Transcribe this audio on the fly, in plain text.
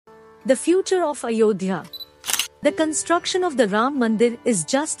The future of Ayodhya. The construction of the Ram Mandir is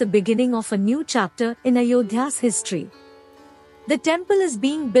just the beginning of a new chapter in Ayodhya's history. The temple is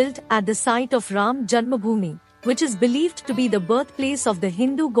being built at the site of Ram Janmabhoomi, which is believed to be the birthplace of the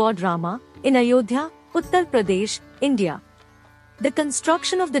Hindu god Rama, in Ayodhya, Uttar Pradesh, India. The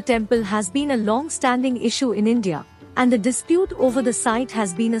construction of the temple has been a long-standing issue in India, and the dispute over the site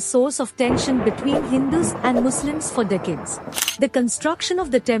has been a source of tension between Hindus and Muslims for decades. The construction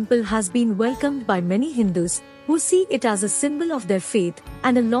of the temple has been welcomed by many Hindus, who see it as a symbol of their faith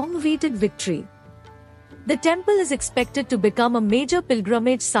and a long-awaited victory. The temple is expected to become a major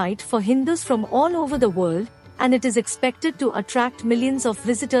pilgrimage site for Hindus from all over the world, and it is expected to attract millions of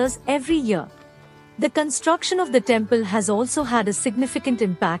visitors every year. The construction of the temple has also had a significant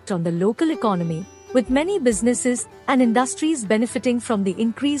impact on the local economy, with many businesses and industries benefiting from the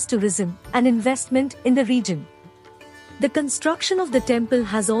increased tourism and investment in the region. The construction of the temple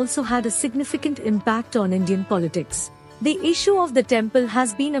has also had a significant impact on Indian politics. The issue of the temple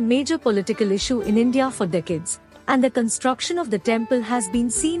has been a major political issue in India for decades, and the construction of the temple has been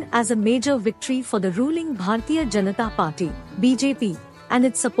seen as a major victory for the ruling Bharatiya Janata Party (BJP) and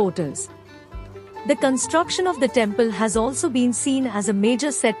its supporters. The construction of the temple has also been seen as a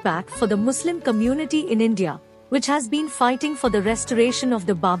major setback for the Muslim community in India, which has been fighting for the restoration of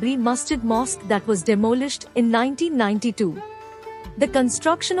the Babri Masjid Mosque that was demolished in 1992. The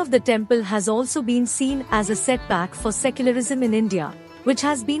construction of the temple has also been seen as a setback for secularism in India, which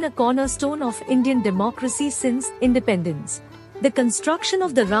has been a cornerstone of Indian democracy since independence. The construction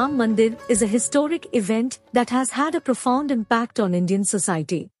of the Ram Mandir is a historic event that has had a profound impact on Indian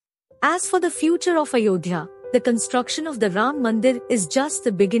society. As for the future of Ayodhya, the construction of the Ram Mandir is just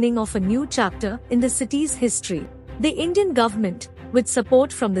the beginning of a new chapter in the city's history. The Indian government, with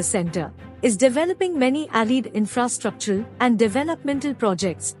support from the centre, is developing many allied infrastructural and developmental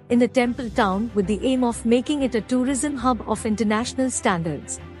projects in the temple town with the aim of making it a tourism hub of international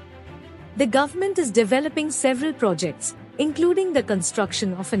standards. The government is developing several projects, including the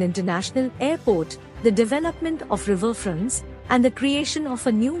construction of an international airport, the development of riverfronts, and the creation of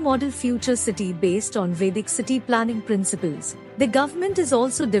a new model future city based on Vedic city planning principles. The government is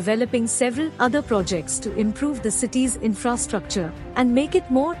also developing several other projects to improve the city's infrastructure and make it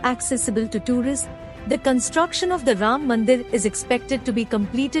more accessible to tourists. The construction of the Ram Mandir is expected to be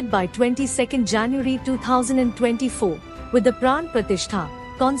completed by 22nd January 2024, with the Pran Pratishtha,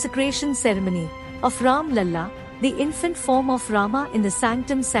 consecration ceremony, of Ram Lalla, the infant form of Rama in the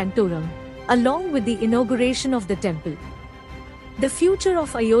Sanctum Sanctorum, along with the inauguration of the temple. The future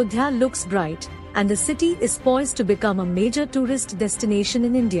of Ayodhya looks bright, and the city is poised to become a major tourist destination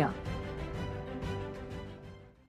in India.